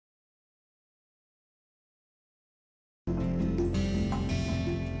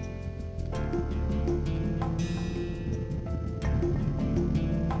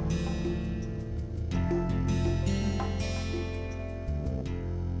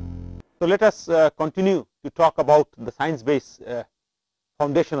So, let us continue to talk about the science based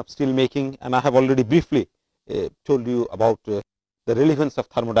foundation of steel making, and I have already briefly told you about the relevance of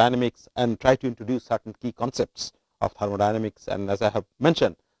thermodynamics and try to introduce certain key concepts of thermodynamics. And as I have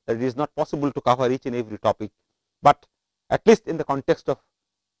mentioned that it is not possible to cover each and every topic, but at least in the context of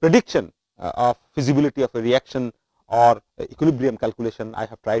prediction of feasibility of a reaction or equilibrium calculation, I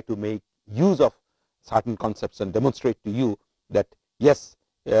have tried to make use of certain concepts and demonstrate to you that yes,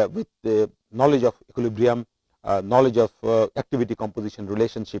 with the knowledge of equilibrium, knowledge of activity composition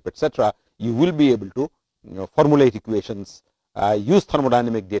relationship, etc., you will be able to formulate equations, use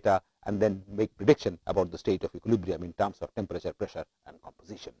thermodynamic data, and then make prediction about the state of equilibrium in terms of temperature, pressure, and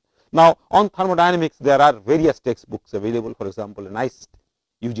composition. Now, on thermodynamics, there are various textbooks available. For example, a nice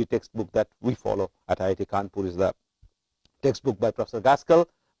UG textbook that we follow at IIT Kanpur is the textbook by Professor Gaskell.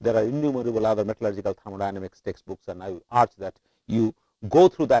 There are innumerable other metallurgical thermodynamics textbooks, and I urge that you go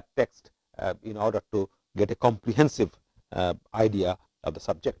through that text in order to get a comprehensive idea of the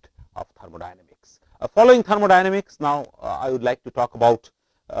subject of thermodynamics. Following thermodynamics, now I would like to talk about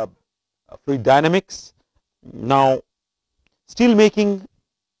fluid dynamics. Now, steel making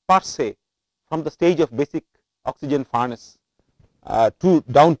per se, from the stage of basic oxygen furnace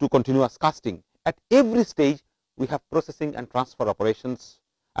down to continuous casting, at every stage we have processing and transfer operations,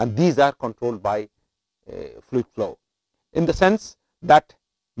 and these are controlled by fluid flow, in the sense that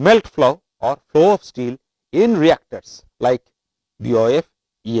melt flow or flow of steel in reactors like BOF,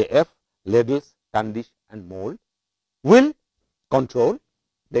 EAF, ladles, tundish, and mold will control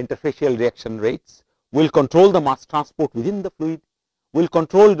the interfacial reaction rates, will control the mass transport within the fluid, will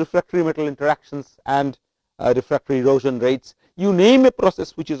control refractory metal interactions and refractory erosion rates. You name a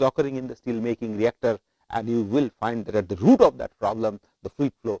process which is occurring in the steel making reactor, and you will find that at the root of that problem, the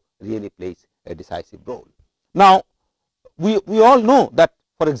fluid flow really plays a decisive role. Now, we all know that,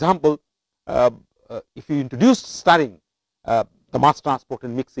 for example, if you introduce stirring, the mass transport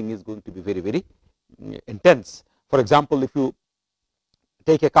and mixing is going to be very, very intense. For example, if you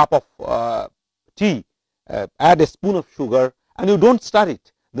take a cup of tea, add a spoon of sugar, and you don't stir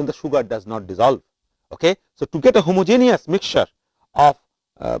it, then the sugar does not dissolve. Okay? So, to get a homogeneous mixture of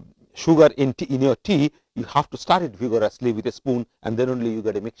sugar in your tea, you have to stir it vigorously with a spoon, and then only you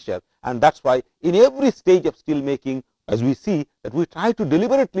get a mixture. And that is why in every stage of steel making, as we see that we try to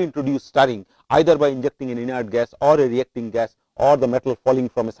deliberately introduce stirring, either by injecting an inert gas or a reacting gas or the metal falling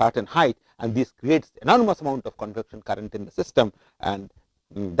from a certain height, and this creates enormous amount of convection current in the system, and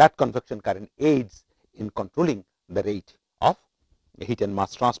that convection current aids in controlling the rate of heat and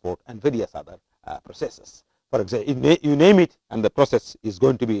mass transport and various other processes. For example, you name it, and the process is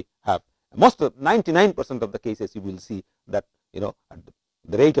going to be have most of 99% of the cases you will see that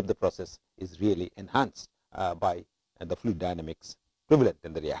the rate of the process is really enhanced by the fluid dynamics prevalent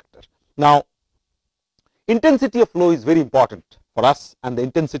in the reactor. Now, intensity of flow is very important for us, and the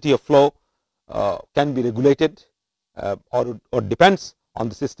intensity of flow can be regulated or depends on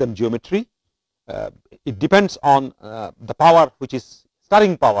the system geometry. It depends on the power, which is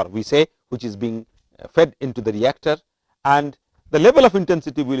stirring power, we say, which is being fed into the reactor, and the level of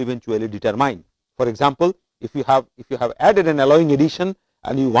intensity will eventually determine. For example, if you have added an alloying addition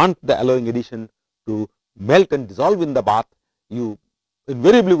and you want the alloying addition to melt and dissolve in the bath, you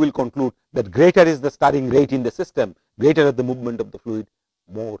invariably will conclude that greater is the stirring rate in the system, greater is the movement of the fluid,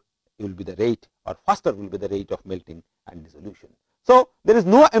 more will be the rate, or faster will be the rate of melting and dissolution. So, there is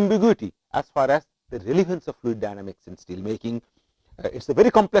no ambiguity as far as the relevance of fluid dynamics in steel making. It is a very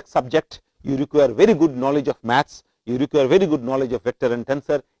complex subject. You require very good knowledge of maths, you require very good knowledge of vector and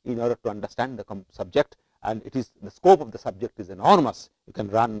tensor in order to understand the subject, and it is the scope of the subject is enormous. You can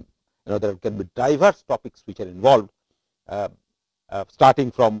run, there can be diverse topics which are involved,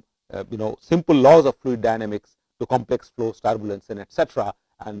 starting from simple laws of fluid dynamics to complex flows, turbulence, and etc.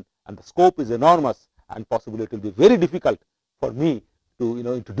 And the scope is enormous, and possibly it will be very difficult for me to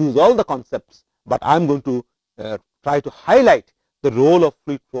introduce all the concepts, but I am going to try to highlight the role of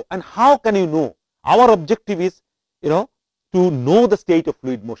fluid flow. And how can you know? Our objective is to know the state of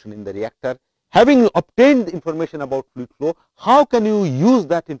fluid motion in the reactor. Having obtained information about fluid flow, how can you use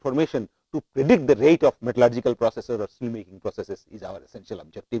that information to predict the rate of metallurgical processes or steel making processes is our essential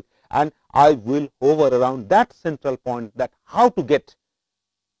objective. And I will hover around that central point, that how to get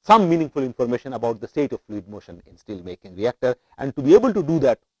some meaningful information about the state of fluid motion in steel making reactor, and to be able to do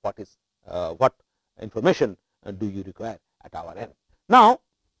that, what information do you require at our end. Now,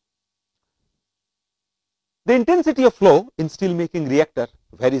 the intensity of flow in steel making reactor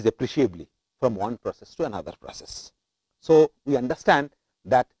varies appreciably from one process to another process. So, we understand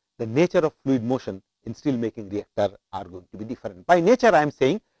that the nature of fluid motion in steel making reactor are going to be different. By nature, I am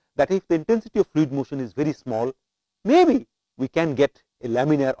saying that if the intensity of fluid motion is very small, maybe we can get a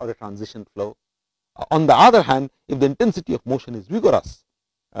laminar or a transition flow. On the other hand, if the intensity of motion is vigorous,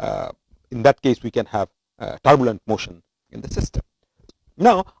 in that case we can have turbulent motion in the system.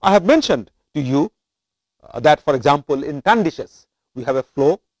 Now, I have mentioned to you that, for example, in tun dishes we have a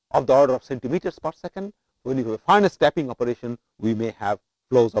flow of the order of centimeters per second. When you have a furnace tapping operation, we may have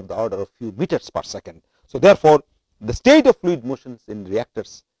flows of the order of few meters per second. So, therefore, the state of fluid motions in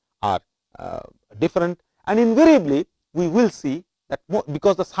reactors are different, and invariably we will see that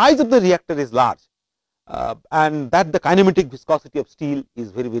because the size of the reactor is large and that the kinematic viscosity of steel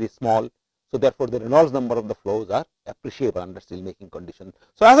is very, very small. So, therefore, the Reynolds number of the flows are appreciable under steel making conditions.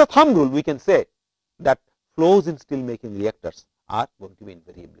 So, as a thumb rule, we can say that flows in steel making reactors are going to be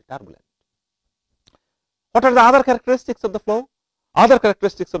invariably turbulent. What are the other characteristics of the flow? Other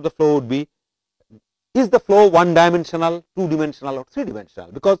characteristics of the flow would be, is the flow one dimensional, two dimensional, or three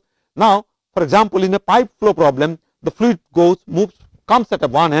dimensional? Because now, for example, in a pipe flow problem, the fluid moves, comes at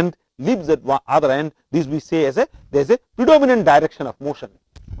one end, leaves at one other end. This we say as there is a predominant direction of motion.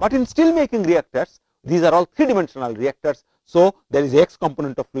 But in steel making reactors, these are all three dimensional reactors. So, there is x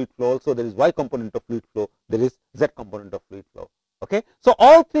component of fluid flow, also there is y component of fluid flow, there is z component of fluid flow. Okay. So,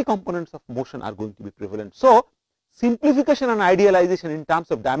 all three components of motion are going to be prevalent. So, simplification and idealization in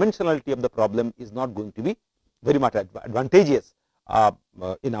terms of dimensionality of the problem is not going to be very much advantageous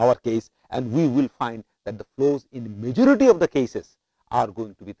in our case, and we will find that the flows in majority of the cases are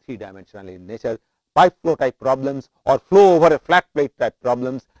going to be three dimensional in nature. Pipe flow type problems or flow over a flat plate type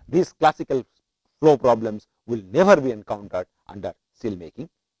problems, these classical flow problems will never be encountered under steel making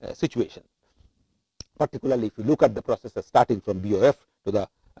situation. Particularly if you look at the processes starting from BOF to the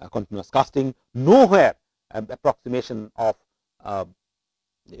continuous casting, nowhere approximation of a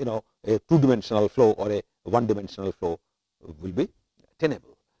two dimensional flow or a one dimensional flow will be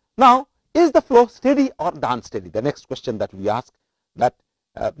tenable. Now, is the flow steady or unsteady? The next question that we ask, that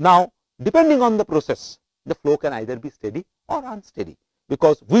now depending on the process, the flow can either be steady or unsteady,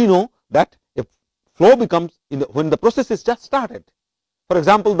 because we know that if flow becomes when the process is just started. For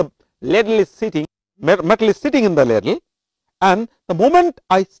example, the ladle is sitting, metal is sitting in the ladle, and the moment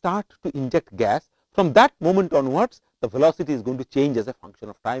I start to inject gas, from that moment onwards the velocity is going to change as a function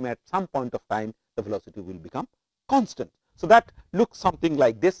of time. At some point of time the velocity will become constant. So, that looks something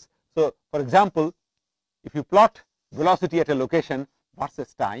like this. So, for example, if you plot velocity at a location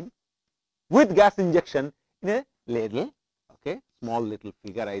versus time with gas injection in a ladle, okay, small little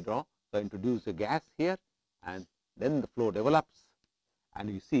figure I draw. So, I introduce a gas here and then the flow develops, and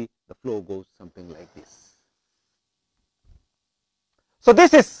you see the flow goes something like this. So,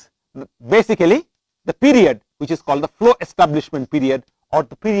 this is basically the period which is called the flow establishment period or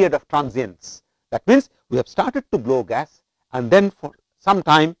the period of transience. That means, we have started to blow gas, and then for some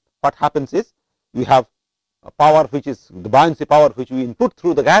time what happens is we have a power which is the buoyancy power which we input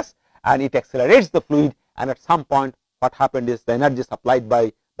through the gas, and it accelerates the fluid, and at some point what happened is the energy supplied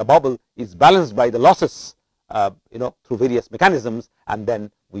by the bubble is balanced by the losses through various mechanisms, and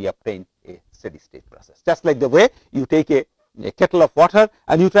then we obtain a steady state process. Just like the way you take a kettle of water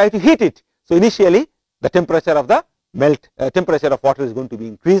and you try to heat it. So, initially the temperature of the temperature of water is going to be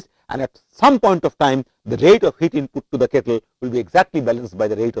increased, and at some point of time the rate of heat input to the kettle will be exactly balanced by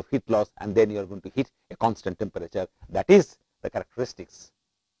the rate of heat loss, and then you are going to hit a constant temperature. That is the characteristics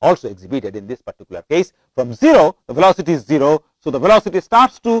also exhibited in this particular case. From 0, the velocity is 0. So, the velocity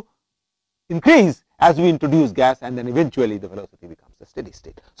starts to increase as we introduce gas, and then eventually the velocity becomes a steady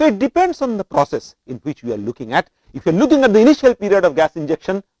state. So, it depends on the process in which we are looking at. If you are looking at the initial period of gas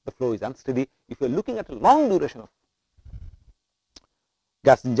injection, the flow is unsteady. If you are looking at a long duration of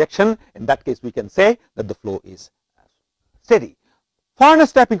gas injection, in that case we can say that the flow is steady.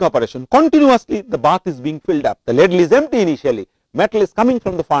 Furnace tapping operation, continuously the bath is being filled up. The ladle is empty initially, metal is coming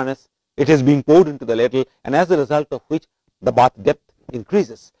from the furnace, it is being poured into the ladle, and as a result of which the bath depth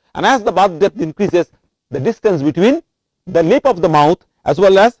increases. And as the bath depth increases, the distance between the lip of the mouth as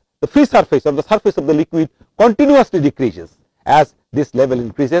well as the free surface or the surface of the liquid continuously decreases as this level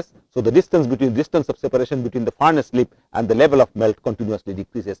increases. So, the distance of separation between the furnace lip and the level of melt continuously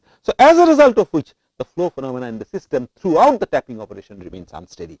decreases. So, as a result of which the flow phenomena in the system throughout the tapping operation remains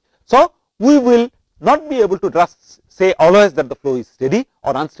unsteady. So, we will not be able to just say always that the flow is steady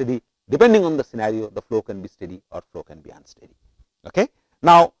or unsteady. Depending on the scenario, the flow can be steady or flow can be unsteady. Okay.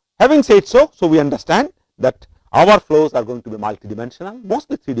 Now, having said so, we understand that our flows are going to be multidimensional,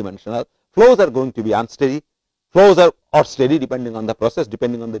 mostly three dimensional. Flows are going to be unsteady. Flows are steady depending on the process,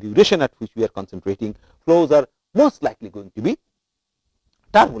 depending on the duration at which we are concentrating. Flows are most likely going to be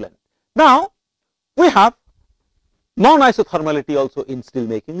turbulent. Now, we have non-isothermality also in steel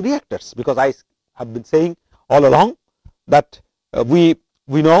making reactors, because I have been saying all along that we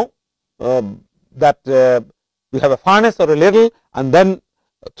know that we have a furnace or a ladle, and then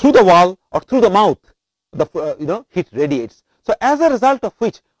through the wall or through the mouth the heat radiates. So, as a result of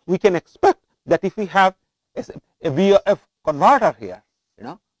which we can expect that if we have a VOF converter here,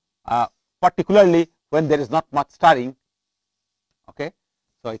 particularly when there is not much stirring, okay.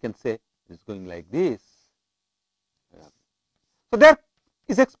 So, I can say it is going like this. So, there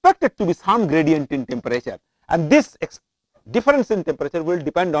is expected to be some gradient in temperature, and this difference in temperature will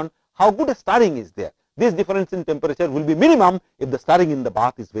depend on how good a stirring is there. This difference in temperature will be minimum if the stirring in the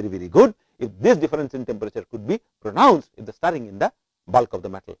bath is very, very good. If this difference in temperature could be pronounced if the stirring in the bulk of the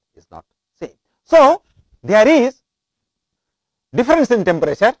metal is not same. So, there is difference in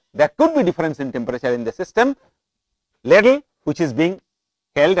temperature, there could be difference in temperature in the system. Ladle which is being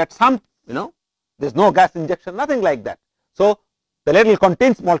held at some, there is no gas injection, nothing like that. So, the ladle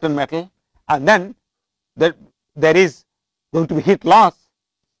contains molten metal, and then there is going to be heat loss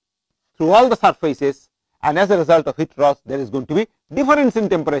through all the surfaces, and as a result of heat loss there is going to be difference in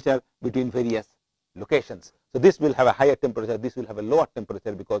temperature between various locations. So, this will have a higher temperature, this will have a lower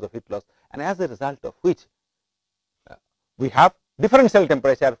temperature because of heat loss, and as a result of which we have differential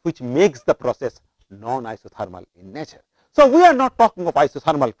temperature, which makes the process non-isothermal in nature. So, we are not talking of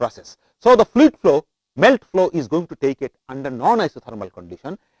isothermal process. So, the fluid flow, melt flow is going to take it under non-isothermal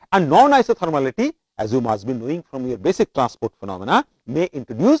condition, and non-isothermality, as you must be knowing from your basic transport phenomena, may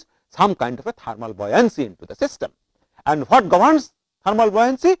introduce some kind of a thermal buoyancy into the system. And what governs thermal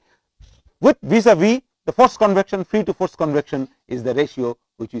buoyancy? With vis-a-vis the forced convection, free to forced convection is the ratio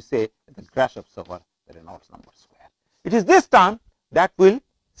which we say the Grashof over the Reynolds number square. It is this term that will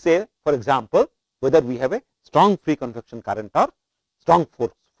say, for example, whether we have a strong free convection current or strong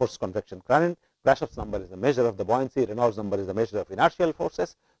forced convection current. Grashof's number is a measure of the buoyancy, Reynolds number is a measure of inertial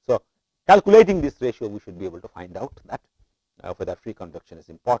forces. So, calculating this ratio, we should be able to find out that whether free convection is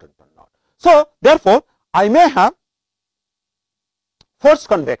important or not. So, therefore, I may have forced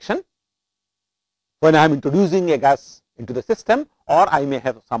convection when I am introducing a gas into the system, or I may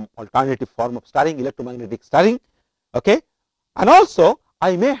have some alternative form of stirring, electromagnetic stirring, okay. And also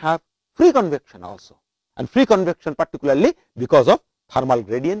I may have free convection also, and free convection particularly because of thermal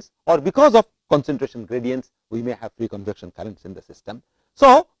gradients or because of concentration gradients, we may have free convection currents in the system.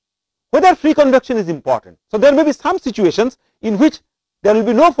 So, whether free convection is important. So, there may be some situations in which there will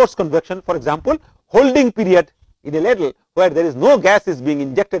be no forced convection, for example, holding period in a ladle where there is no gas is being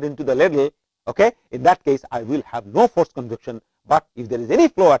injected into the ladle, okay. In that case, I will have no forced convection, but if there is any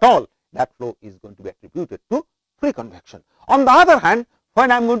flow at all, that flow is going to be attributed to free convection. On the other hand,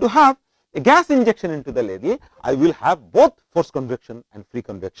 when I am going to have a gas injection into the ladle, I will have both forced convection and free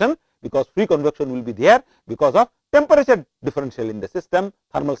convection, because free convection will be there because of temperature differential in the system,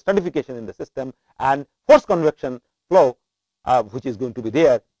 thermal stratification in the system, and forced convection flow which is going to be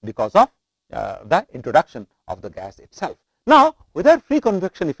there because of the introduction of the gas itself. Now, whether free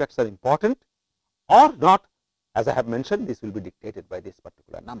convection effects are important or not, as I have mentioned, this will be dictated by this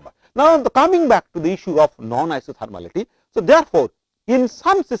particular number. Now, coming back to the issue of non-isothermality. So, therefore, in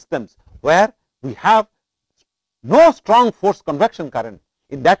some systems where we have no strong forced convection current,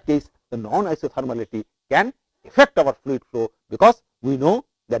 in that case the non-isothermality can affect our fluid flow, because we know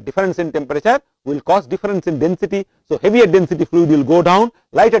that difference in temperature will cause difference in density. So, heavier density fluid will go down,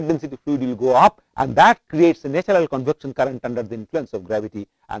 lighter density fluid will go up, and that creates a natural convection current under the influence of gravity,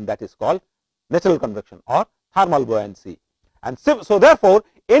 and that is called natural convection or thermal buoyancy. And so therefore,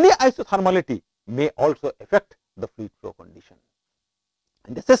 any isothermality may also affect the fluid flow condition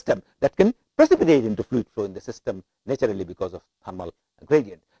in the system, that can precipitate into fluid flow in the system naturally because of thermal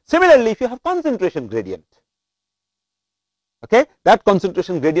gradient. Similarly, if you have concentration gradient, okay, that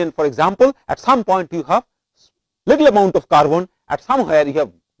concentration gradient, for example, at some point you have little amount of carbon, at somewhere you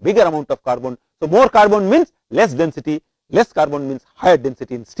have bigger amount of carbon. So, more carbon means less density, less carbon means higher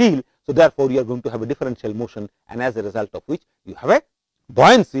density in steel. So, therefore, you are going to have a differential motion, and as a result of which you have a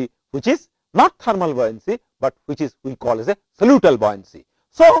buoyancy which is not thermal buoyancy, but which is we call as a solutal buoyancy.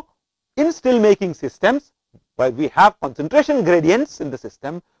 So, in steel making systems where we have concentration gradients in the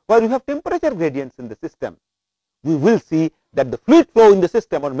system, where we have temperature gradients in the system, we will see that the fluid flow in the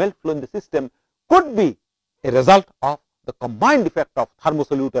system or melt flow in the system could be a result of the combined effect of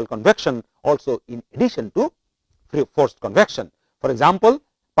thermosolutal convection also in addition to forced convection. For example,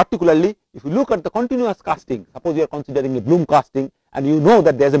 particularly if you look at the continuous casting, suppose you are considering a bloom casting and you know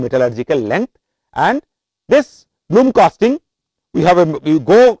that there is a metallurgical length, and this bloom casting we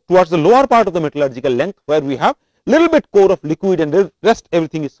go towards the lower part of the metallurgical length where we have little bit core of liquid and the rest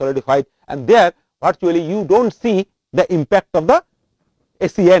everything is solidified, and there virtually you do not see the impact of the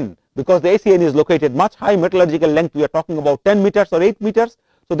SEN, because the SEN is located much high metallurgical length. We are talking about 10 meters or 8 meters.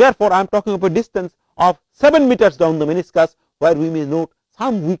 So therefore, I am talking about a distance of 7 meters down the meniscus, where we may note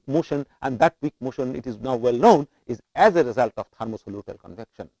some weak motion, and that weak motion, it is now well known, is as a result of thermosolutal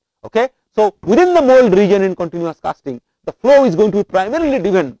convection. Okay. So within the mold region in continuous casting, the flow is going to be primarily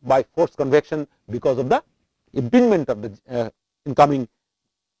driven by forced convection because of the impingement of the incoming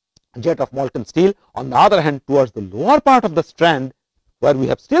jet of molten steel. On the other hand, towards the lower part of the strand, where we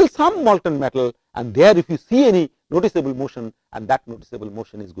have still some molten metal, and there if you see any noticeable motion, and that noticeable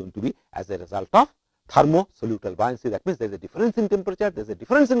motion is going to be as a result of thermosolutal buoyancy. That means there is a difference in temperature, there is a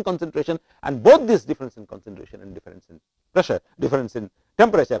difference in concentration, and both this difference in concentration and difference in pressure, difference in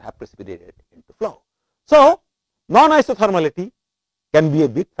temperature have precipitated into flow. So non-isothermality can be a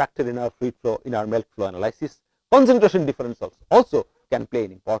big factor in our fluid flow, in our melt flow analysis. Concentration difference also can play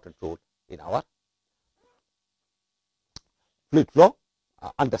an important role in our fluid flow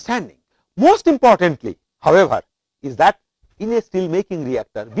understanding. Most importantly, however, is that in a steel making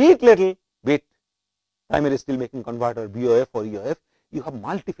reactor, be it ladle, be it primary steel making converter, BOF or EOF, you have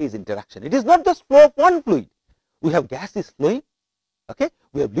multi-phase interaction. It is not just flow of one fluid. We have gas is flowing, okay?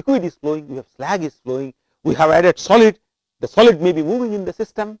 We have liquid is flowing, we have slag is flowing, we have added solid, the solid may be moving in the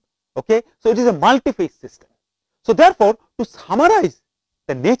system, okay? So it is a multi-phase system. So therefore, to summarize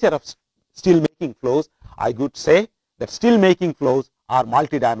the nature of steel making flows, I would say that steel making flows are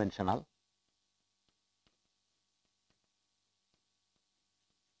multidimensional.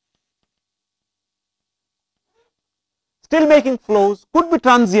 Steel making flows could be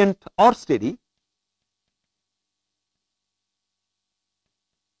transient or steady.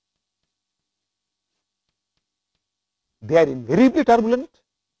 They are invariably turbulent.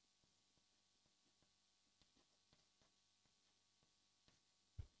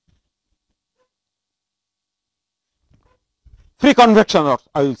 Free convection, or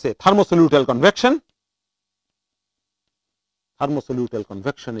I will say thermosolutal convection. Thermosolutal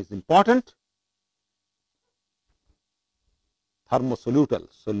convection is important. Thermosolutal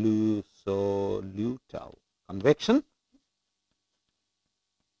convection.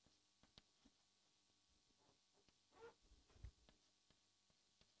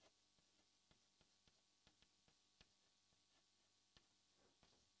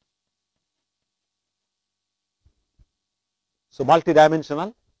 So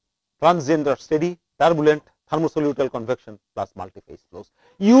multidimensional, transient or steady, turbulent, thermosolutal convection plus multi-phase flows.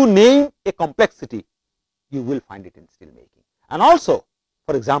 You name a complexity, you will find it in steel making. And also,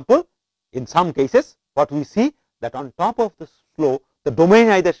 for example, in some cases, what we see that on top of this flow, the domain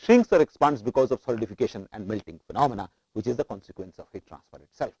either shrinks or expands because of solidification and melting phenomena, which is the consequence of heat transfer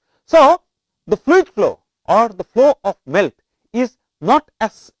itself. So the fluid flow or the flow of melt is not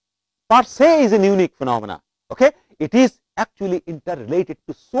as per se is a unique phenomena. Okay, it is actually interrelated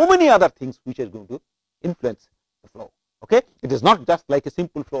to so many other things which are going to influence the flow. Okay, it is not just like a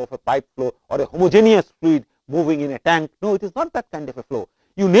simple flow of a pipe flow or a homogeneous fluid moving in a tank. No, it is not that kind of a flow.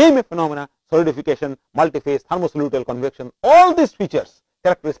 You name a phenomena, solidification, multiphase, thermosolutal convection, all these features,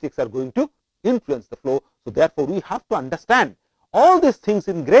 characteristics are going to influence the flow. So therefore, we have to understand all these things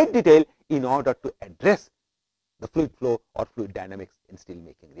in great detail in order to address the fluid flow or fluid dynamics in steel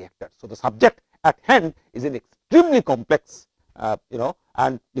making reactors. So the subject at hand is an extremely complex, and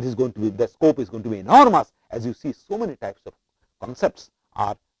it is going to be, the scope is going to be enormous. As you see, so many types of concepts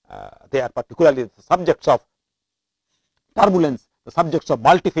are they are particularly the subjects of turbulence, the subjects of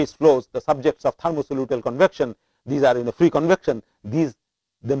multiphase flows, the subjects of thermosolutal convection. These are in a free convection. These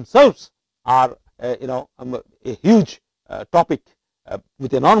themselves are a huge topic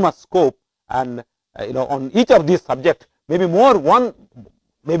with enormous scope, and on each of these subjects, maybe more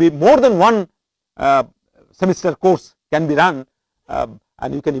than one semester course can be run,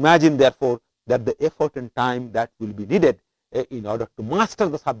 and you can imagine therefore that the effort and time that will be needed in order to master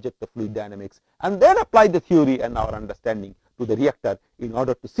the subject of fluid dynamics, and then apply the theory and our understanding to the reactor in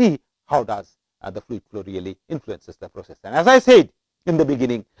order to see how does the fluid flow really influences the process. And as I said in the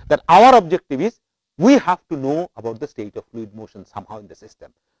beginning, that our objective is we have to know about the state of fluid motion somehow in the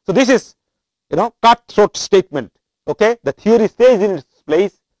system. So this is cutthroat statement. Okay, the theory stays in its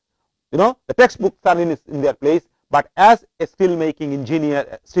place, the textbooks are in their place, but as a steel making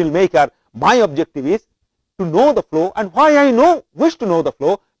engineer, steel maker, my objective is to know the flow. And why I wish to know the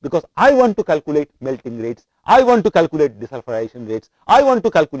flow? Because I want to calculate melting rates, I want to calculate desulfurization rates, I want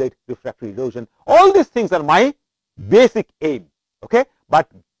to calculate refractory erosion. All these things are my basic aim. Okay,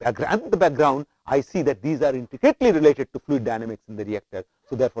 but against the background, I see that these are intricately related to fluid dynamics in the reactor.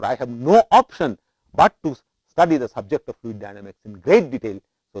 So therefore, I have no option but to study the subject of fluid dynamics in great detail,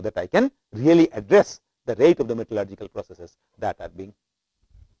 so that I can really address the rate of the metallurgical processes that are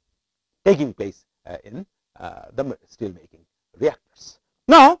taking place in the steel making reactors.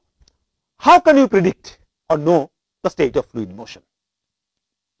 Now, how can you predict or know the state of fluid motion?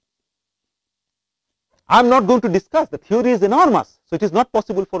 I am not going to discuss, the theory is enormous. So, it is not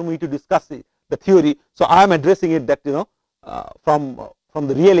possible for me to discuss the theory. So, I am addressing it that from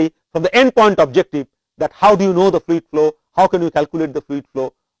the end point objective, that how do you know the fluid flow, how can you calculate the fluid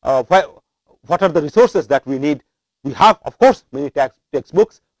flow, what are the resources that we need. We have of course many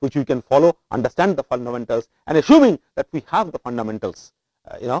textbooks which you can follow, understand the fundamentals, and assuming that we have the fundamentals,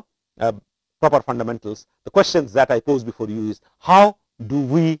 proper fundamentals, the questions that I pose before you is, how do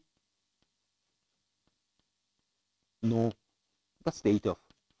we know the state of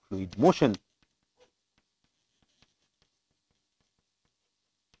fluid motion?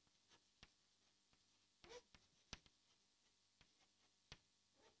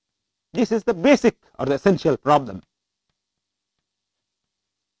 This is the basic or the essential problem.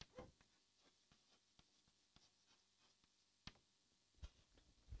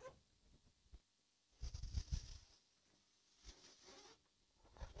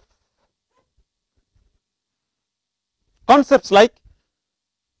 Concepts like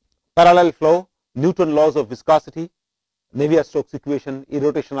parallel flow, Newton laws of viscosity, Navier-Stokes equation,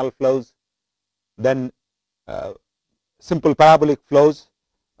 irrotational flows, then simple parabolic flows,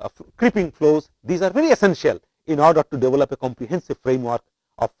 creeping flows, these are very essential in order to develop a comprehensive framework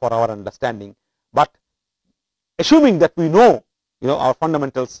for our understanding. But assuming that we know, our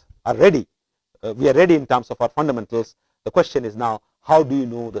fundamentals are ready, we are ready in terms of our fundamentals, the question is now, how do you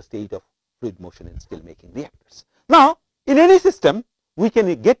know the state of fluid motion in steel making reactors? Now, in any system, we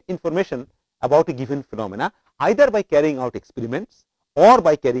can get information about a given phenomena either by carrying out experiments or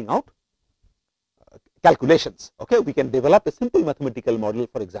by carrying out calculations. Okay, we can develop a simple mathematical model,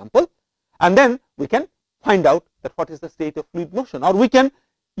 for example, and then we can find out that what is the state of fluid motion, or we can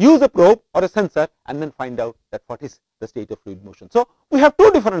use a probe or a sensor and then find out that what is the state of fluid motion. So, we have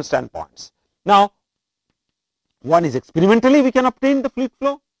two different standpoints. Now, one is experimentally we can obtain the fluid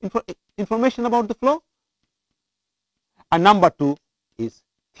flow information about the flow, and number two is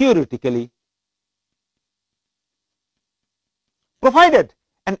theoretically, provided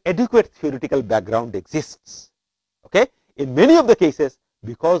an adequate theoretical background exists. Okay. In many of the cases,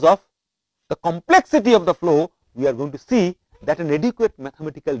 because of the complexity of the flow, we are going to see that an adequate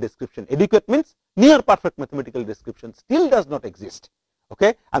mathematical description, adequate means near perfect mathematical description, still does not exist.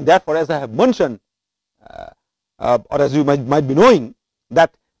 Okay. And therefore, as I have mentioned, or as you might be knowing,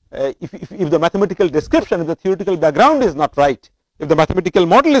 that if the mathematical description, if the theoretical background is not right, if the mathematical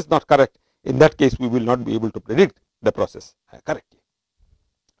model is not correct, in that case we will not be able to predict the process correctly.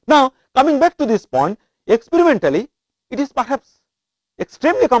 Now, coming back to this point, experimentally it is perhaps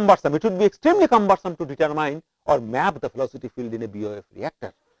extremely cumbersome. It would be extremely cumbersome to determine or map the velocity field in a BOF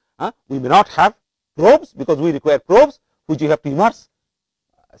reactor. We may not have probes, because we require probes which you have to immerse.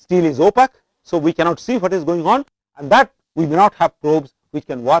 Steel is opaque, so we cannot see what is going on, and that we may not have probes which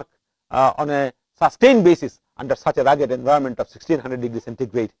can work on a sustained basis under such a rugged environment of 1600 degrees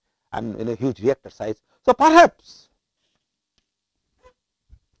centigrade and in a huge reactor size. So, perhaps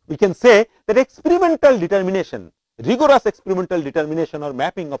we can say that experimental determination, rigorous experimental determination or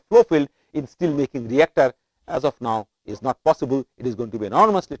mapping of flow field in steel making reactor as of now is not possible. It is going to be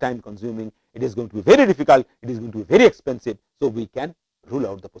enormously time consuming, it is going to be very difficult, it is going to be very expensive. So, we can rule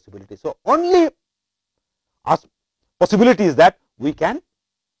out the possibility. So, only possibility is that we can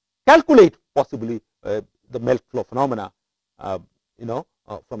calculate possibly the melt flow phenomena from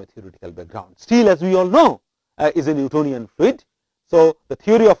a theoretical background. Steel, as we all know, is a Newtonian fluid. So, the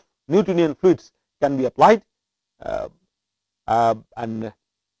theory of Newtonian fluids can be applied, and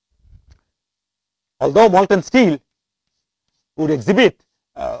although molten steel would exhibit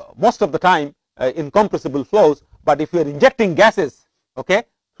most of the time incompressible flows, but if you are injecting gases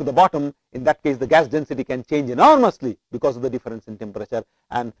to the bottom, in that case the gas density can change enormously because of the difference in temperature,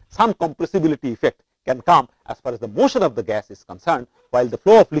 and some compressibility effect can come as far as the motion of the gas is concerned, while the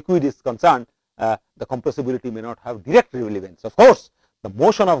flow of liquid is concerned, the compressibility may not have direct relevance. Of course, the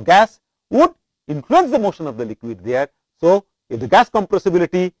motion of gas would influence the motion of the liquid there. So, if the gas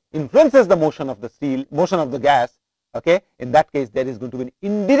compressibility influences the motion of the steel, motion of the gas, in that case there is going to be an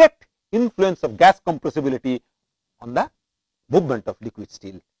indirect influence of gas compressibility on the movement of liquid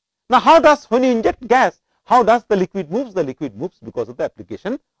steel. Now, how does, when you inject gas, how does the liquid moves? The liquid moves because of the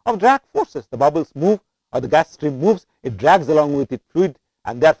application of drag forces. The bubbles move or the gas stream moves, it drags along with it fluid,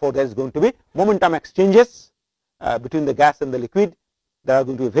 and therefore, there is going to be momentum exchanges between the gas and the liquid. There are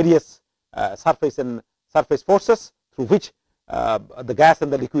going to be various surface forces through which the gas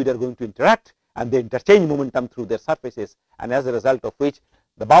and the liquid are going to interact, and they interchange momentum through their surfaces, and as a result of which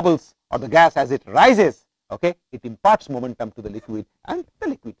the bubbles or the gas, as it rises, okay, it imparts momentum to the liquid and the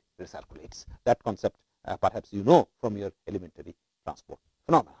liquid recirculates. That concept perhaps you know from your elementary transport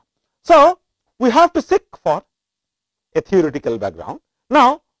phenomena. So, we have to seek for a theoretical background.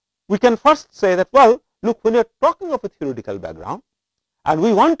 Now, we can first say that, well, look, when you are talking of a theoretical background and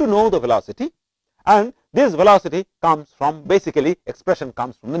we want to know the velocity, and this velocity comes from, basically expression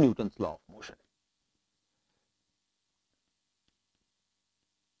comes from the Newton's law of motion.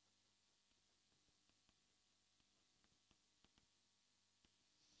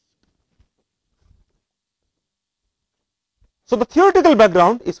 So, the theoretical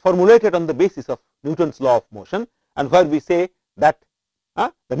background is formulated on the basis of Newton's law of motion, and where we say that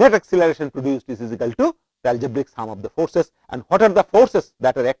the net acceleration produced is equal to the algebraic sum of the forces, and what are the forces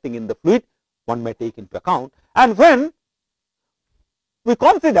that are acting in the fluid one may take into account. And when we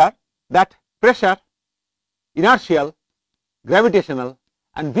consider that pressure, inertial, gravitational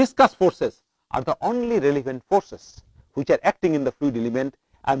and viscous forces are the only relevant forces which are acting in the fluid element,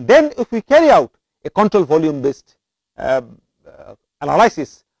 and then if we carry out a control volume based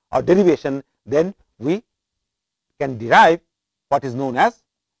analysis or derivation, then we can derive what is known as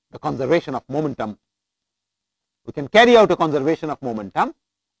the conservation of momentum. We can carry out a conservation of momentum,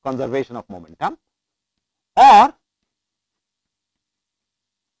 or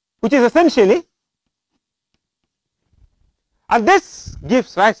which is essentially, and this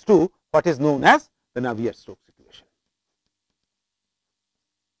gives rise to what is known as the Navier-Stokes equation.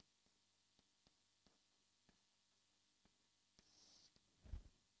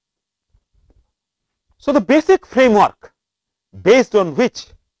 So, the basic framework based on which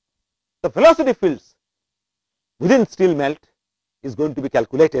the velocity fields within steel melt is going to be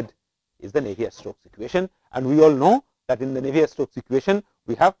calculated is the Navier-Stokes equation, and we all know that in the Navier-Stokes equation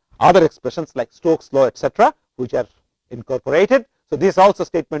we have other expressions like Stokes law, etc., which are incorporated. So, this also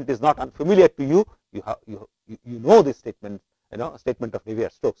statement is not unfamiliar to you. You know this statement, a statement of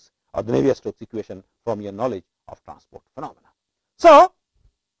Navier-Stokes or the Navier-Stokes equation from your knowledge of transport phenomena. So,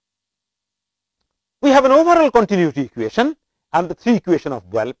 we have an overall continuity equation and the three equation of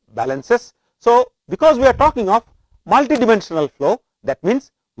balances. So, because we are talking of multidimensional flow, that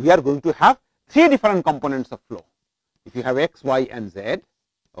means we are going to have three different components of flow. If you have x, y and z,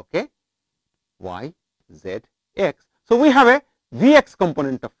 okay, y, z, x. So, we have a Vx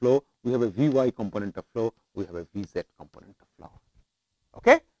component of flow, we have a Vy component of flow, we have a Vz component of flow.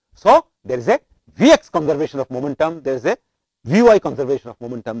 Okay. So, there is a Vx conservation of momentum, there is a Vy conservation of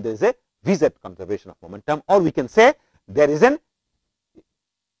momentum, there is a Vz conservation of momentum, or we can say there is an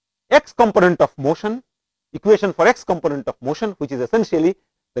x component of motion, equation for x component of motion, which is essentially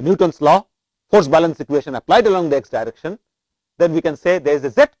the Newton's law force balance equation applied along the x direction. Then we can say there is a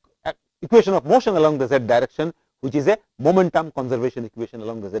z equation of motion along the z direction, which is a momentum conservation equation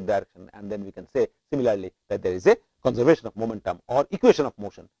along the z direction, and then we can say similarly that there is a conservation of momentum or equation of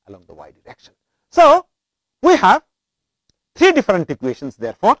motion along the y direction. So, we have three different equations,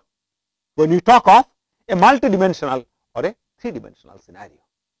 therefore, when we talk of a multidimensional or a three-dimensional scenario.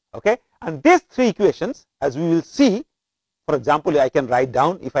 Okay. And these three equations, as we will see, for example, I can write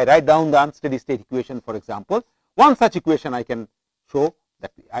down, if I write down the unsteady state equation, for example, one such equation I can show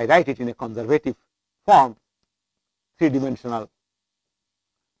that I write it in a conservative form, three-dimensional.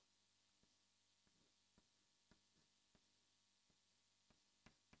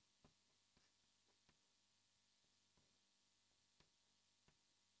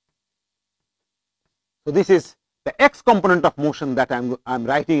 So, this is the x component of motion that I am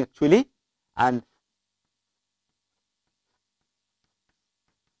writing actually, and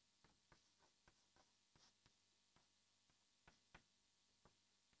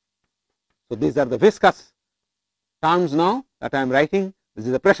so these are the viscous terms now that I am writing. This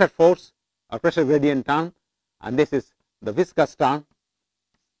is the pressure force or pressure gradient term, and this is the viscous term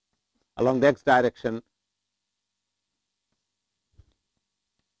along the x direction.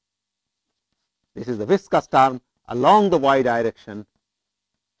 This is the viscous term along the y direction,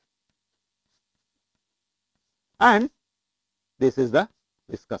 and this is the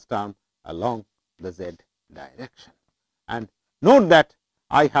viscous term along the z direction. And note that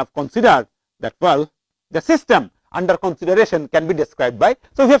I have considered that, well, the system under consideration can be described by,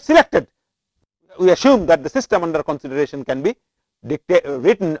 so we have selected, we assume that the system under consideration can be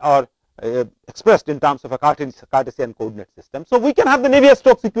written or expressed in terms of a Cartesian coordinate system. So, we can have the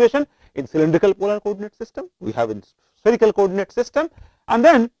Navier-Stokes equation in cylindrical polar coordinate system, we have in spherical coordinate system, and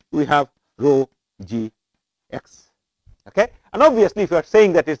then we have rho g x. Okay. And obviously, if you are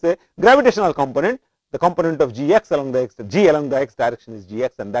saying that it is a gravitational component, the component of Gx along the x, G along the x direction is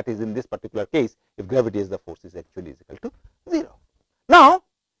Gx, and that is in this particular case if gravity is the force is actually is equal to 0. Now,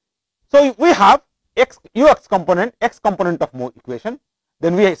 so we have ux component, x component of mode equation,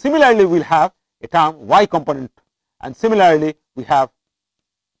 then we similarly will have a term y component, and similarly we have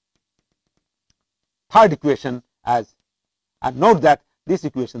third equation as, and note that these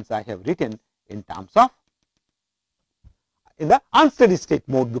equations I have written in terms of in the unsteady state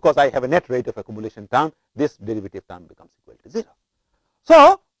mode, because I have a net rate of accumulation term, this derivative term becomes equal to 0.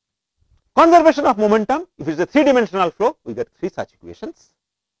 So, conservation of momentum, if it is a 3-dimensional flow, we get 3 such equations,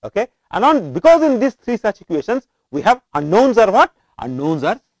 okay, and because in these 3 such equations we have unknowns are what? Unknowns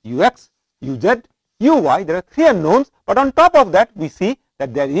are ux, uz, uy, there are 3 unknowns, but on top of that we see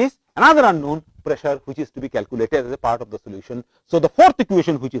that there is another unknown, pressure, which is to be calculated as a part of the solution. So, the 4th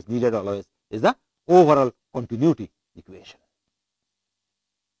equation which is needed always is the overall continuity equation.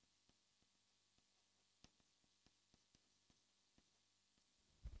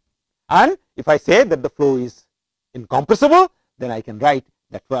 And if I say that the flow is incompressible, then I can write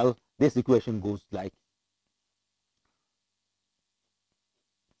that, well, this equation goes like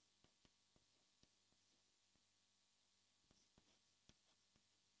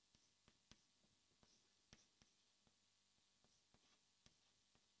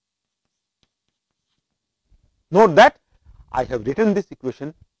note that I have written this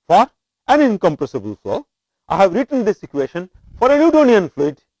equation for an incompressible flow. I have written this equation for a Newtonian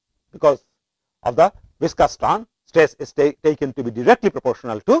fluid, because of the viscous turn, stress is taken to be directly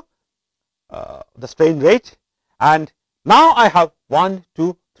proportional to the strain rate, and now I have 1,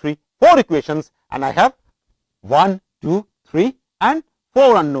 2, 3, 4 equations, and I have 1, 2, 3 and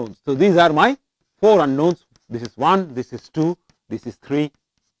 4 unknowns. So, these are my 4 unknowns. This is 1, this is 2, this is 3.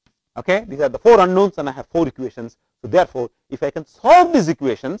 Okay, these are the 4 unknowns, and I have 4 equations. So, therefore, if I can solve these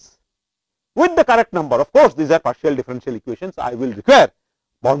equations with the correct number, of course, these are partial differential equations, I will require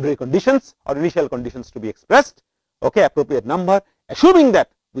boundary conditions or initial conditions to be expressed, okay, appropriate number. Assuming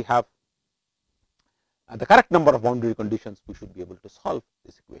that we have the correct number of boundary conditions, we should be able to solve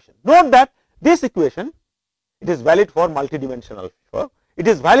this equation. Note that this equation, it is valid for multidimensional flow, it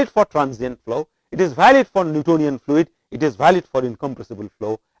is valid for transient flow, it is valid for Newtonian fluid, it is valid for incompressible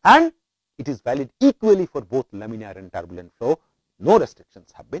flow, and it is valid equally for both laminar and turbulent flow. No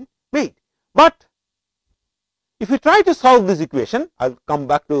restrictions have been made. But if we try to solve this equation, I will come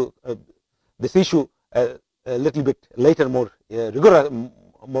back to this issue a little bit later, more rigorous,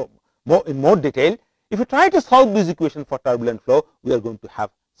 in more detail. If we try to solve this equation for turbulent flow, we are going to have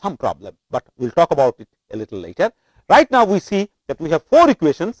some problem, but we will talk about it a little later. Right now, we see that we have 4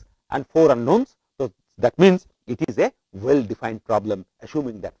 equations and 4 unknowns. So, that means it is a well defined problem,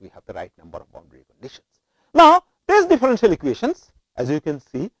 assuming that we have the right number of boundary conditions. Now, these differential equations, as you can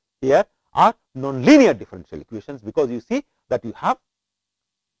see here, are nonlinear differential equations, because you see that you have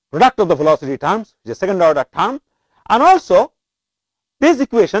product of the velocity terms, which is a second order term, and also these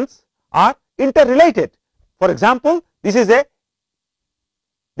equations are interrelated. For example, this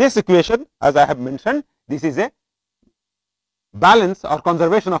equation, as I have mentioned, this is a balance or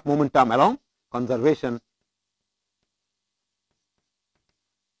conservation of momentum along conservation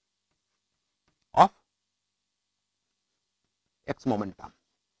of x momentum.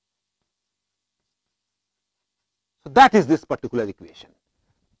 So, that is this particular equation.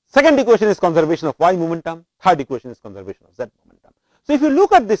 Second equation is conservation of y momentum, third equation is conservation of z momentum. So, if you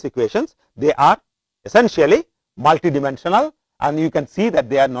look at these equations, they are essentially multidimensional, and you can see that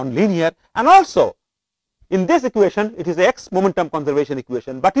they are nonlinear, and also in this equation it is a x momentum conservation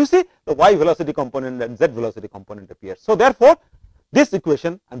equation, but you see the y velocity component and z velocity component appears. So, therefore, this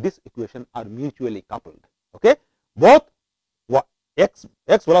equation and this equation are mutually coupled. Okay, both x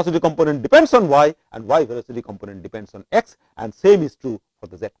velocity component depends on y and y velocity component depends on x, and same is true for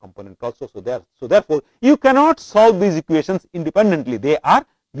the z component also. So, therefore, you cannot solve these equations independently, they are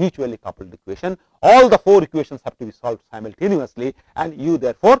mutually coupled equation. All the 4 equations have to be solved simultaneously, and you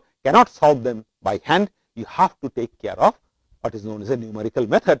therefore cannot solve them by hand. You have to take care of what is known as a numerical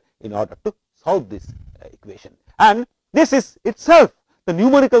method in order to solve this equation, and this is itself the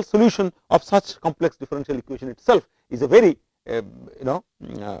numerical solution of such complex differential equation itself is a very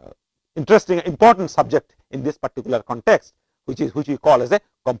interesting, important subject in this particular context, which we call as a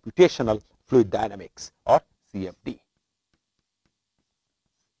computational fluid dynamics or CFD.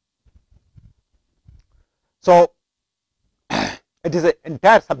 So, it is an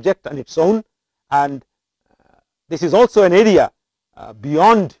entire subject on its own, and this is also an area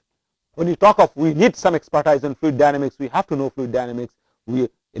beyond. When you talk of we need some expertise in fluid dynamics, we have to know fluid dynamics. We,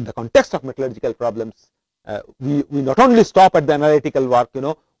 in the context of metallurgical problems, we not only stop at the analytical work,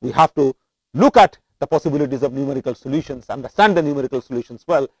 we have to look at the possibilities of numerical solutions, understand the numerical solutions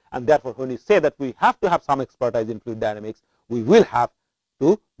well, and therefore, when you say that we have to have some expertise in fluid dynamics, we will have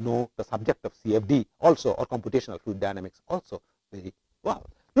to know the subject of CFD also, or computational fluid dynamics also very well.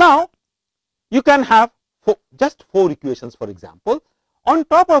 Now, you can have just 4 equations, for example. On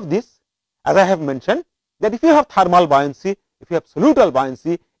top of this, as I have mentioned, that if you have thermal buoyancy, if you have solutal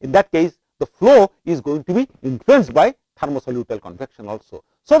buoyancy, in that case the flow is going to be influenced by thermosolutal convection also.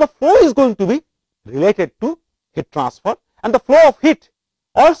 So, the flow is going to be related to heat transfer, and the flow of heat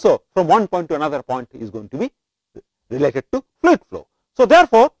also from one point to another point is going to be related to fluid flow. So,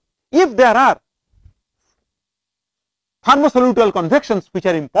 therefore, if there are thermosolutal convections which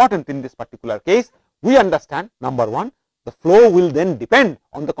are important in this particular case, we understand number 1, the flow will then depend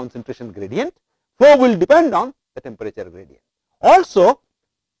on the concentration gradient, flow will depend on the temperature gradient. Also,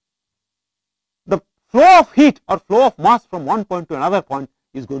 the flow of heat or flow of mass from one point to another point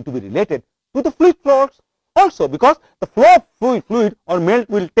is going to be related to the fluid flow also, because the flow of fluid or melt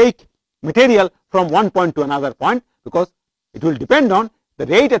will take material from one point to another point, because it will depend on the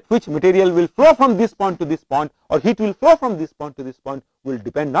rate at which material will flow from this point to this point, or heat will flow from this point to this point, will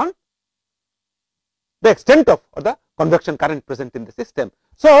depend on the extent of or the convection current present in the system.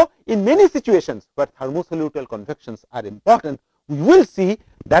 So, in many situations where thermosolutal convections are important, we will see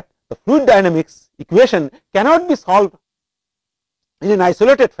that the fluid dynamics equation cannot be solved in an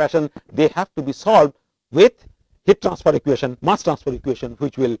isolated fashion. They have to be solved with heat transfer equation, mass transfer equation,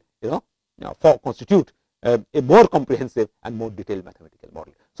 which will constitute a more comprehensive and more detailed mathematical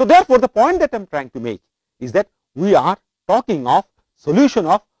model. So, therefore, the point that I am trying to make is that we are talking of solution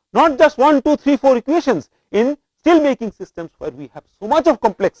of not just 1, 2, 3, 4 equations in steel making systems where we have so much of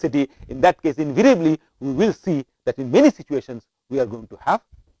complexity. In that case, invariably we will see that in many situations we are going to have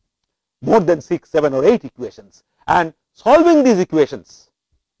more than 6, 7 or 8 equations, and solving these equations,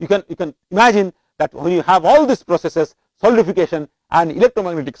 you can imagine that when you have all these processes, solidification and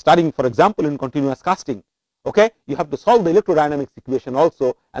electromagnetic stirring, for example, in continuous casting, okay, you have to solve the electrodynamics equation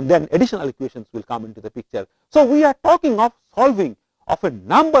also, and then additional equations will come into the picture. So, we are talking of solving of a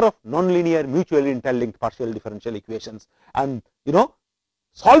number of nonlinear mutually interlinked partial differential equations, and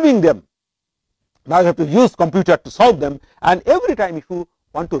solving them. Now, you have to use computer to solve them, and every time if you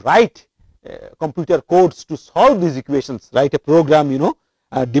want to write computer codes to solve these equations, write a program,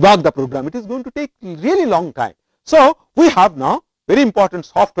 debug the program, it is going to take really long time. So, we have now very important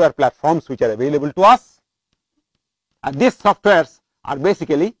software platforms which are available to us, and these softwares are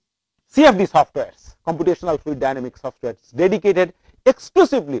basically CFD softwares, computational fluid dynamics softwares, dedicated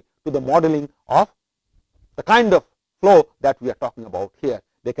exclusively to the modeling of the kind of flow that we are talking about here.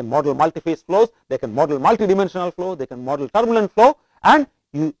 They can model multi-phase flows, they can model multi-dimensional flow, they can model turbulent flow, and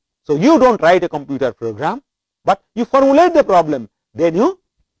so you don't write a computer program, but you formulate the problem, then you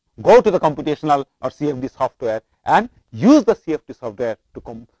go to the computational or CFD software and use the CFD software to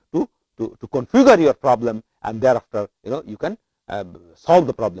configure your problem, and thereafter you can solve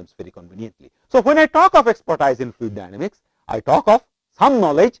the problems very conveniently. So, when I talk of expertise in fluid dynamics, I talk of some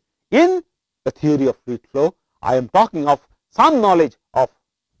knowledge in the theory of fluid flow. I am talking of some knowledge of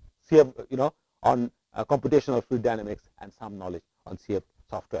on computational fluid dynamics and some knowledge on CFD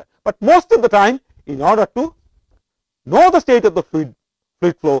software. But most of the time, in order to know the state of the fluid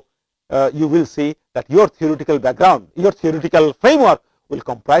flow, you will see that your theoretical background, your theoretical framework will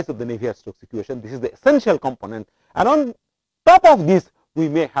comprise of the Navier-Stokes equation. This is the essential component, and on top of this we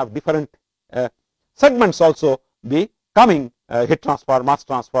may have different segments also be coming, heat transfer, mass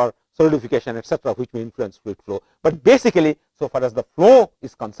transfer, solidification, etc., which may influence fluid flow. But basically, so far as the flow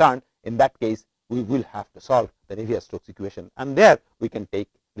is concerned, in that case we will have to solve the Navier-Stokes equation, and there we can take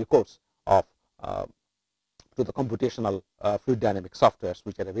recourse of to the computational fluid dynamic softwares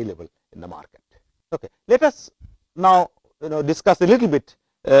which are available in the market. Okay, let us now discuss a little bit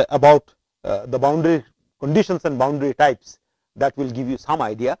about the boundary conditions and boundary types. That will give you some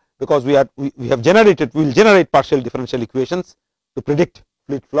idea, because we will generate partial differential equations to predict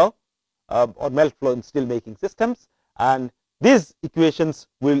fluid flow or melt flow in steel making systems, and these equations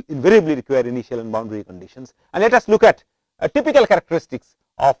will invariably require initial and boundary conditions. And let us look at typical characteristics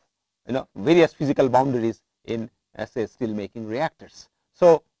of various physical boundaries in say steel making reactors.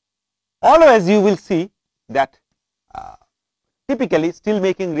 So, always you will see that typically steel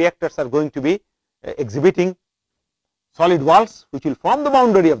making reactors are going to be exhibiting solid walls which will form the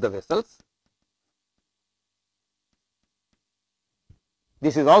boundary of the vessels.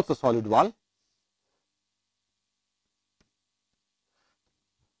 This is also solid wall.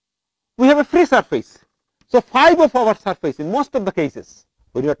 We have a free surface. So, 5 of our surface in most of the cases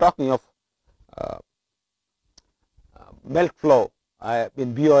when you are talking of melt flow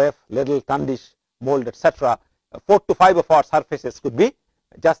in BOF, ladle, tundish, mold, etc. 4 to 5 of our surfaces could be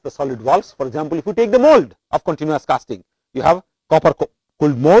just the solid walls. For example, if you take the mold of continuous casting, you have copper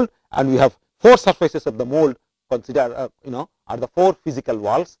cooled mold, and we have 4 surfaces of the mold consider are the 4 physical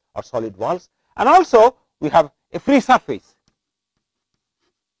walls or solid walls, and also we have a free surface.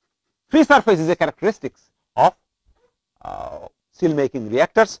 Free surface is a characteristics of steel making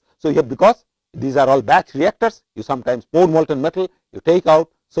reactors. So, here because these are all batch reactors, you sometimes pour molten metal, you take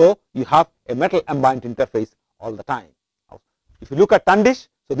out, so you have a metal ambient interface all the time. If you look at tun dish,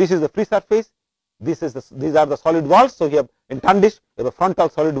 so this is the free surface, these are the solid walls. So, here in tun dish you have a frontal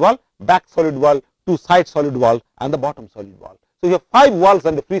solid wall, back solid wall, 2 side solid wall, and the bottom solid wall. So, you have 5 walls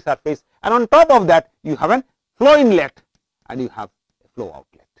and the free surface, and on top of that you have a flow inlet and you have a flow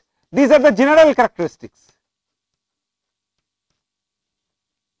outlet. These are the general characteristics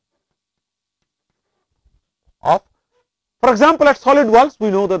of, for example, at solid walls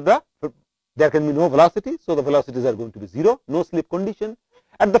we know that there can be no velocity. So, the velocities are going to be 0, no slip condition.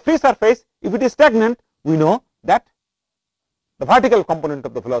 At the free surface, if it is stagnant, we know that the vertical component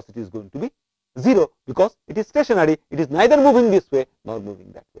of the velocity is going to be 0, because it is stationary, it is neither moving this way nor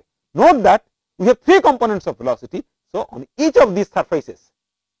moving that way. Note that we have 3 components of velocity. So, on each of these surfaces,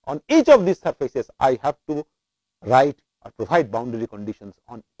 I have to write or provide boundary conditions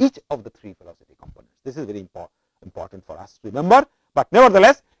on each of the 3 velocity components. This is very important for us to remember, but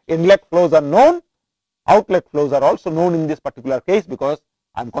nevertheless inlet flows are known, outlet flows are also known in this particular case, because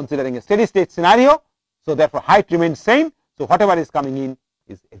I am considering a steady state scenario. So, therefore, height remains same. So, whatever is coming in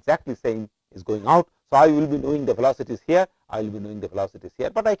is exactly same is going out. So, I will be knowing the velocities here, I will be knowing the velocities here,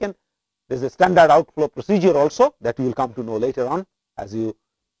 but I can, there is a standard outflow procedure also that you will come to know later on as you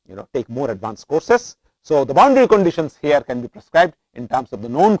take more advanced courses. So, the boundary conditions here can be prescribed in terms of the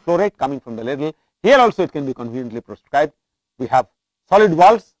known flow rate coming from the ladle. Here also it can be conveniently prescribed. We have solid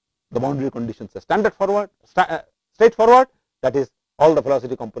walls, the boundary conditions are straightforward, that is all the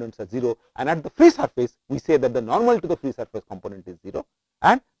velocity components are 0, and at the free surface we say that the normal to the free surface component is 0,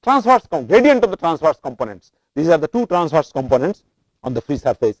 and transverse gradient of the transverse components, these are the 2 transverse components on the free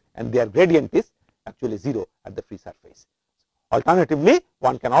surface, and their gradient is actually 0 at the free surface. Alternatively,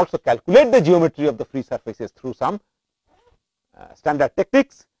 one can also calculate the geometry of the free surfaces through some standard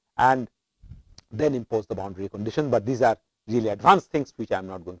techniques and then impose the boundary condition, but these are really advanced things which I am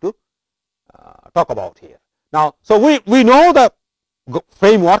not going to talk about here. Now, so we know the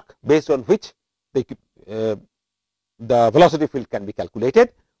framework based on which the velocity field can be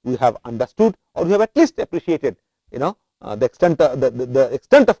calculated. We have understood, or we have at least appreciated the extent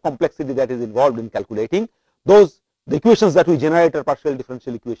of complexity that is involved in calculating the equations that we generate are partial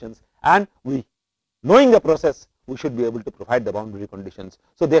differential equations, and knowing the process, we should be able to provide the boundary conditions.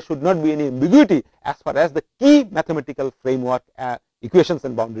 So, there should not be any ambiguity as far as the key mathematical framework equations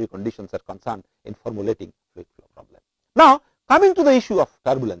and boundary conditions are concerned in formulating fluid flow problem. Now, coming to the issue of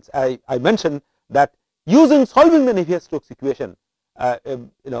turbulence, I mentioned that solving the Navier-Stokes equation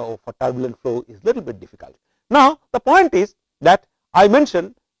for turbulent flow is little bit difficult. Now, the point is that I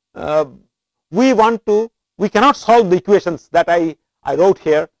mentioned we cannot solve the equations that I wrote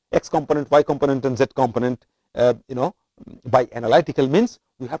here, x component, y component, and z component by analytical means.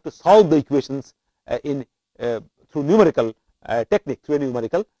 We have to solve the equations through numerical technique,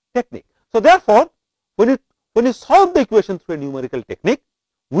 So, therefore, when you solve the equation through a numerical technique,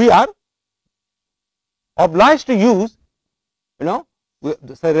 we are obliged to use,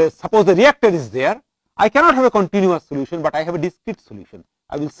 suppose the reactor is there, I cannot have a continuous solution, but I have a discrete solution.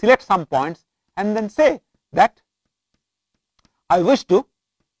 I will select some points and then say that I wish to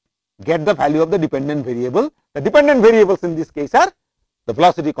get the value of the dependent variable. The dependent variables in this case are the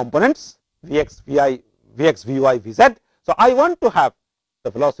velocity components Vx, Vi, Vx, Vy, Vz. So, I want to have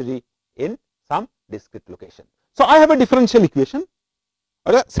the velocity in some discrete location. So, I have a differential equation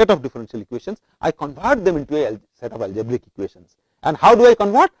or a set of differential equations. I convert them into a set of algebraic equations. And how do I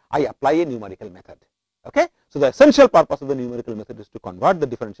convert? I apply a numerical method. Okay. So, the essential purpose of the numerical method is to convert the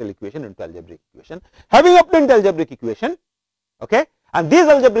differential equation into algebraic equation. Having obtained the algebraic equation, okay, and these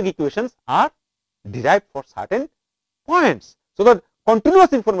algebraic equations are derived for certain points. So, the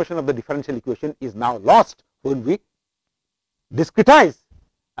continuous information of the differential equation is now lost when we discretize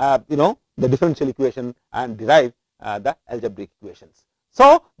the differential equation and derive the algebraic equations.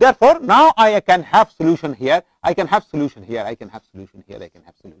 So, therefore, now I can have solution here, I can have solution here, I can have solution here, I can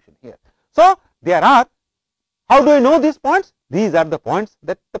have solution here. So, there are, how do I know these points? These are the points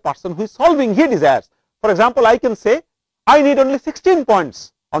that the person who is solving he desires. For example, I can say I need only 16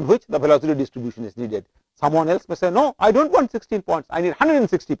 points on which the velocity distribution is needed. Someone else may say, no, I don't want 16 points, I need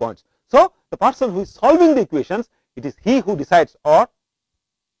 160 points. So, the person who is solving the equations, it is he who decides, or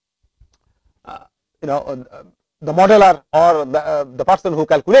the modeler or the person who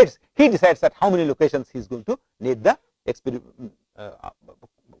calculates, he decides at how many locations he is going to need the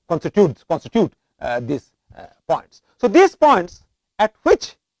constitute these points. So, these points at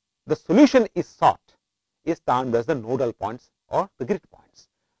which the solution is sought is termed as the nodal points or the grid points.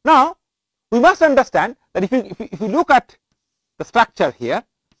 Now, we must understand that if you look at the structure here,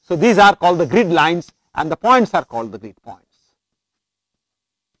 so these are called the grid lines and the points are called the grid points.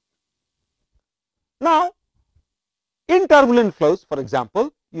 Now, in turbulent flows, for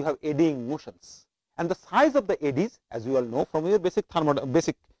example, you have eddying motions, and the size of the eddies, as you all know from your basic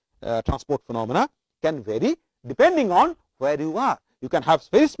transport phenomena, can vary depending on where you are. You can have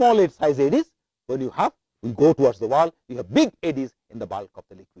very small size eddies when you go towards the wall, you have big eddies in the bulk of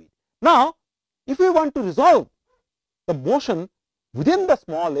the liquid. Now, if we want to resolve the motion within the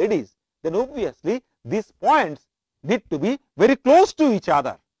small eddies, then obviously these points need to be very close to each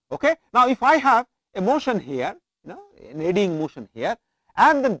other. Okay? Now, if I have a motion here, an eddying motion here,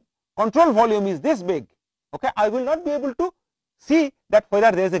 and the control volume is this big, okay, I will not be able to see that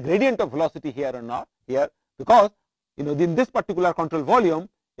whether there is a gradient of velocity here or not here, because in this particular control volume,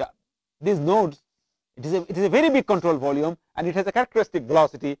 these nodes, it is a very big control volume and it has a characteristic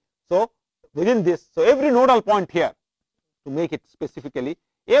velocity. So, within this, so every nodal point here, to make it specifically,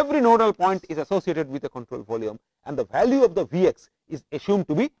 every nodal point is associated with a control volume, and the value of the Vx is assumed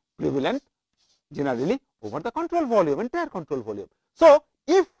to be prevalent generally over the control volume, entire control volume. So,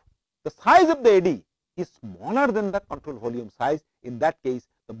 if the size of the eddy is smaller than the control volume size, in that case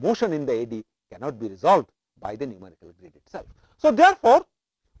the motion in the eddy cannot be resolved by the numerical grid itself. So, therefore,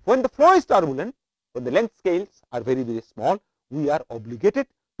 when the flow is turbulent, when the length scales are very, very small, we are obligated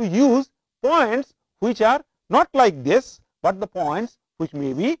to use points which are not like this, but the points which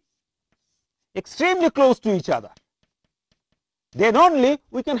may be extremely close to each other. Then only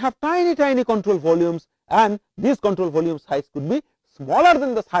we can have tiny control volumes, and this control volume size could be smaller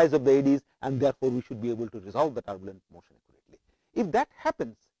than the size of the eddies, and therefore we should be able to resolve the turbulent motion accurately. If that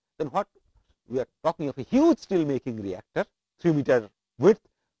happens, then what we are talking of a huge steel making reactor, 3 meter width,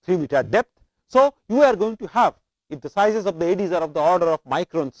 3 meter depth. So, you are going to have, if the sizes of the eddies are of the order of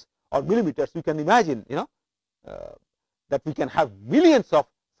microns or millimeters, you can imagine that we can have millions of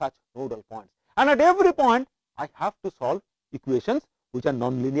such nodal points, and at every point I have to solve equations which are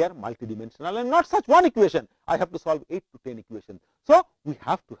nonlinear, multidimensional, and not such one equation. I have to solve 8 to 10 equations. So, we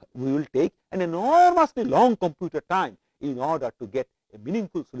will take an enormously long computer time in order to get a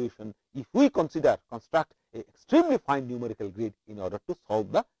meaningful solution if we construct a extremely fine numerical grid in order to solve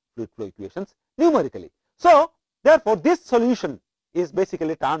the fluid flow equations numerically. So, therefore, this solution is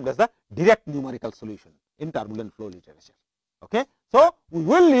basically termed as the direct numerical solution in turbulent flow literature. Okay. So, we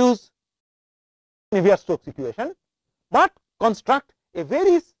will use Navier-Stokes equation, but construct a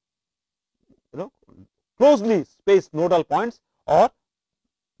very closely spaced nodal points or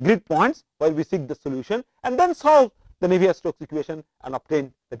grid points where we seek the solution, and then solve the Navier-Stokes equation and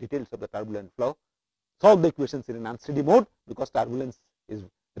obtain the details of the turbulent flow. Solve the equations in an unsteady mode, because turbulence is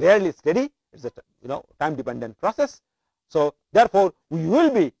rarely steady, it is a time dependent process. So, therefore, we will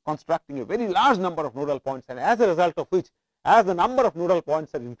be constructing a very large number of nodal points, and as a result of which, as the number of nodal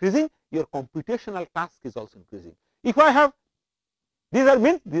points are increasing, your computational task is also increasing. If I have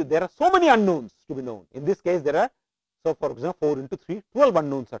means there are so many unknowns to be known. In this case, there are, so for example, 4 into 3, 12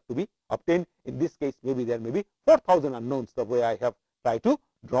 unknowns are to be obtained. In this case, maybe there may be 4,000 unknowns, the way I have tried to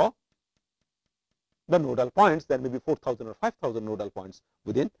draw the nodal points. There may be 4,000 or 5,000 nodal points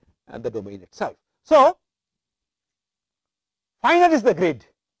within the domain itself. So, finer is the grid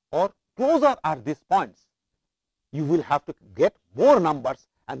or closer are these points, you will have to get more numbers,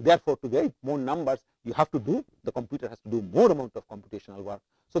 and therefore, to get more numbers, you have to do, the computer has to do more amount of computational work.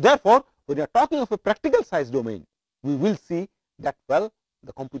 So, therefore, when you are talking of a practical size domain, we will see that, well,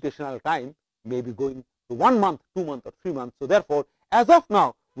 the computational time may be going to 1 month, 2 months or 3 months. So, therefore, as of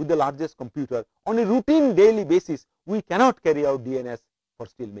now, with the largest computer on a routine daily basis, we cannot carry out DNS for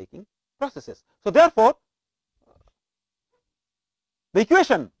steel making processes. So, therefore, the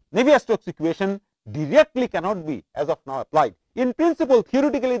equation, Navier-Stokes equation, directly cannot be as of now applied. In principle,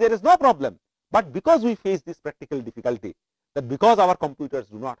 theoretically, there is no problem, but because we face this practical difficulty, that because our computers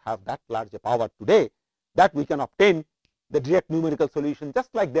do not have that large a power today, that we can obtain the direct numerical solution just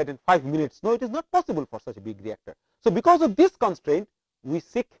like that in 5 minutes. No, it is not possible for such a big reactor. So, because of this constraint, we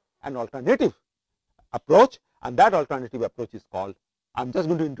seek an alternative approach, and that alternative approach is called, I am just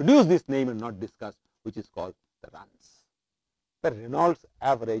going to introduce this name and not discuss, which is called the RANS, the Reynolds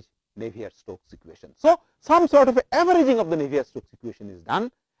average Navier-Stokes equation. So, some sort of averaging of the Navier-Stokes equation is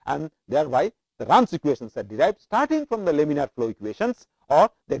done, and thereby the RANS equations are derived starting from the laminar flow equations or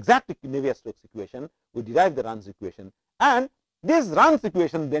the exact Navier-Stokes equation, we derive the Run's equation, and this Run's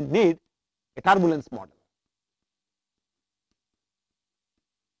equation then need a turbulence model.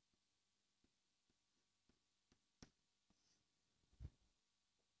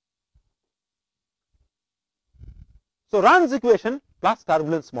 So, Run's equation plus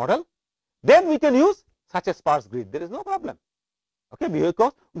turbulence model, then we can use such a sparse grid, there is no problem, okay,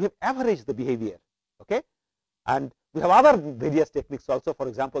 because we have averaged the behavior, okay, and we have other various techniques also. For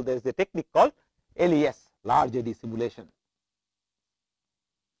example, there is a technique called LES, large eddy simulation.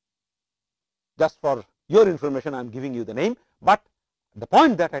 Just for your information, I am giving you the name, but the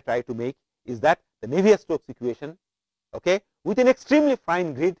point that I try to make is that the Navier-Stokes equation, okay, with an extremely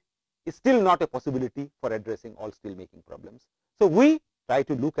fine grid is still not a possibility for addressing all steel making problems. So, we try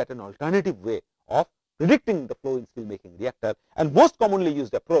to look at an alternative way of predicting the flow in steel making reactor, and most commonly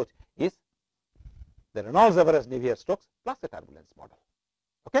used approach is the Reynolds average Navier-Stokes plus a turbulence model.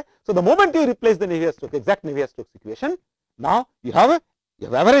 Okay. So, the moment you replace the Navier-Stokes, exact Navier-Stokes equation, now you have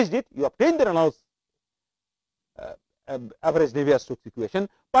averaged it, you obtain the Reynolds average Navier-Stokes equation,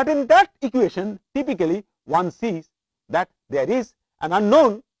 but in that equation typically one sees that there is an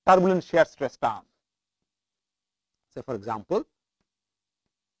unknown turbulent shear stress term. Say for example,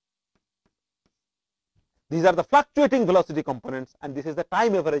 these are the fluctuating velocity components, and this is the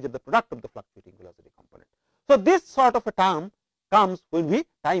time average of the product of the fluctuating velocity component. So, this sort of a term comes when we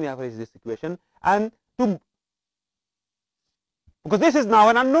time average this equation, and because this is now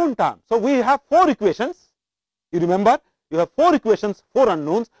an unknown term. So, we have 4 equations, you remember you have 4 equations, 4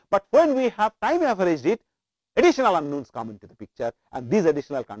 unknowns, but when we have time averaged it, additional unknowns come into the picture, and these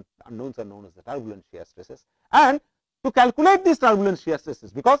additional unknowns are known as the turbulent shear stresses. And to calculate these turbulent shear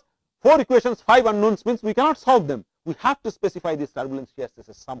stresses, because 4 equations, 5 unknowns means we cannot solve them, we have to specify these turbulent shear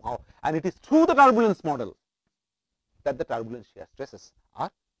stresses somehow, and it is through the turbulence model that the turbulent shear stresses are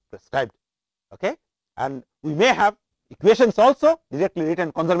prescribed. Okay? And we may have equations also, directly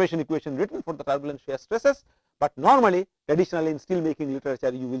written conservation equation written for the turbulent shear stresses, but normally traditionally in steel making literature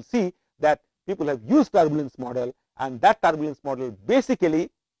you will see that people have used turbulence model, and that turbulence model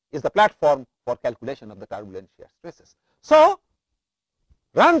basically is the platform for calculation of the turbulent shear stresses. So,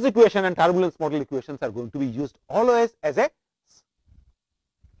 Run's equation and turbulence model equations are going to be used always as a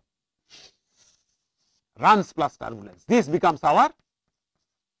Run's plus turbulence. This becomes our,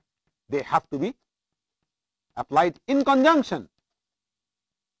 they have to be applied in conjunction.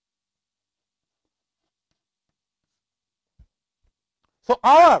 So,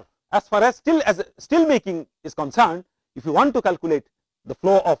 our, as far as steel making is concerned, if you want to calculate the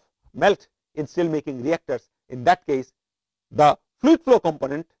flow of melt in steel making reactors, in that case the fluid flow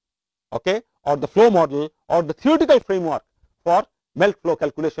component, okay, or the flow model or the theoretical framework for melt flow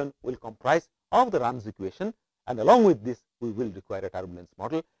calculation will comprise of the Run's equation, and along with this we will require a turbulence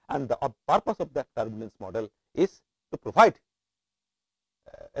model, and the purpose of that turbulence model is to provide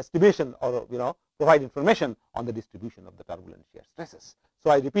estimation or provide information on the distribution of the turbulent shear stresses. So,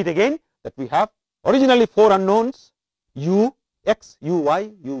 I repeat again that we have originally 4 unknowns u, x, u,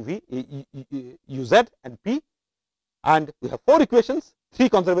 y, u, v, u, z and p, and we have 4 equations, 3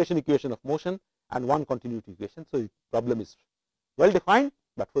 conservation equation of motion and 1 continuity equation. So, the problem is well defined,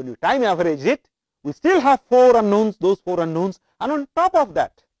 but when you time average it, we still have 4 unknowns, those 4 unknowns, and on top of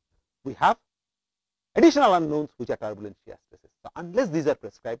that we have additional unknowns which are turbulent shear stresses. So, unless these are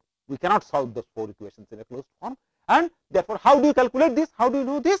prescribed, we cannot solve those 4 equations in a closed form, and therefore, how do you calculate this? How do you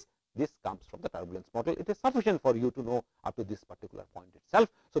know this? This comes from the turbulence model. It is sufficient for you to know up to this particular point itself.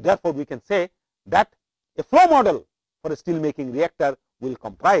 So, therefore, we can say that a flow model for a steel making reactor will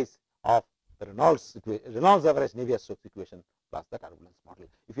comprise of the Reynolds average Navier-Stokes equation plus the turbulence model.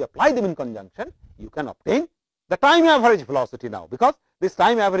 If you apply them in conjunction, you can obtain the time average velocity now, because this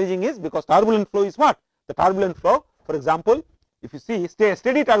time averaging is because turbulent flow is what? The turbulent flow, for example, if you see a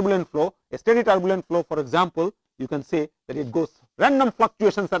steady turbulent flow, for example, you can say that it goes random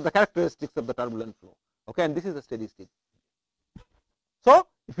fluctuations are the characteristics of the turbulent flow, okay, and this is a steady state. So,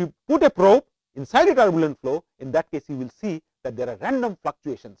 if you put a probe inside a turbulent flow, in that case you will see that there are random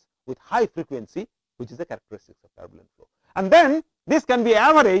fluctuations with high frequency, which is the characteristics of turbulent flow, and then this can be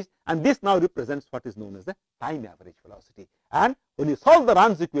averaged, and this now represents what is known as the time average velocity. And when you solve the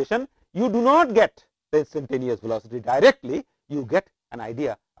Run's equation, you do not get the instantaneous velocity directly, you get an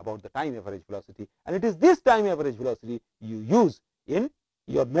idea about the time average velocity, and it is this time average velocity you use in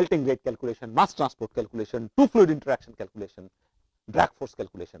your melting rate calculation, mass transport calculation, two fluid interaction calculation, drag force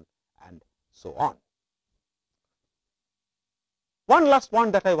calculation, and so on. One last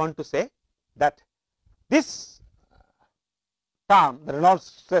point that I want to say, that this term, the Reynolds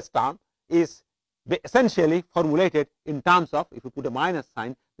stress term, is essentially formulated in terms of, if you put a minus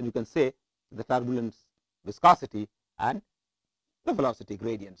sign, then you can say the turbulence viscosity and the velocity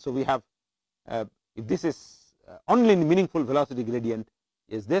gradient. So, we have if this is only meaningful velocity gradient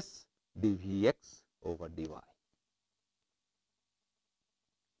is this dvx over dy.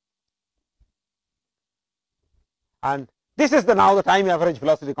 And this is the now the time average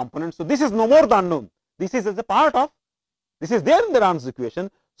velocity component. So, this is no more the unknown, this is as a part of, this is there in the Rahn's equation.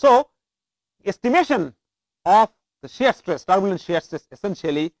 So, estimation of the shear stress, turbulent shear stress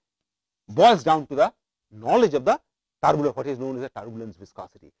essentially boils down to the knowledge of the turbulence, what is known as a turbulence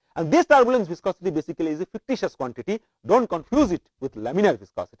viscosity. And this turbulence viscosity basically is a fictitious quantity, do not confuse it with laminar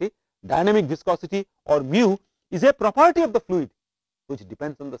viscosity. Dynamic viscosity or mu is a property of the fluid which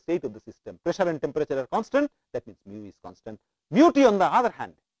depends on the state of the system. Pressure and temperature are constant, that means mu is constant. Mu t on the other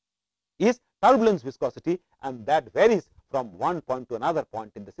hand is turbulence viscosity, and that varies from one point to another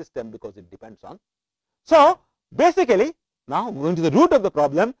point in the system because it depends on. So, basically now going to the root of the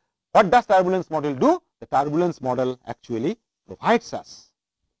problem, what does turbulence model do? The turbulence model actually provides us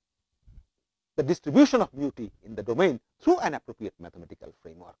the distribution of mu t in the domain through an appropriate mathematical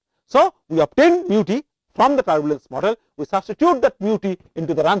framework. So, we obtain mu t from the turbulence model, we substitute that mu t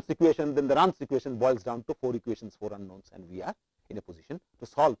into the Rahn's equation, then the Rahn's equation boils down to 4 equations, 4 unknowns, and we are in a position to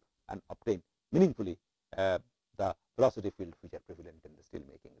solve and obtain meaningfully the velocity field which are prevalent in the steel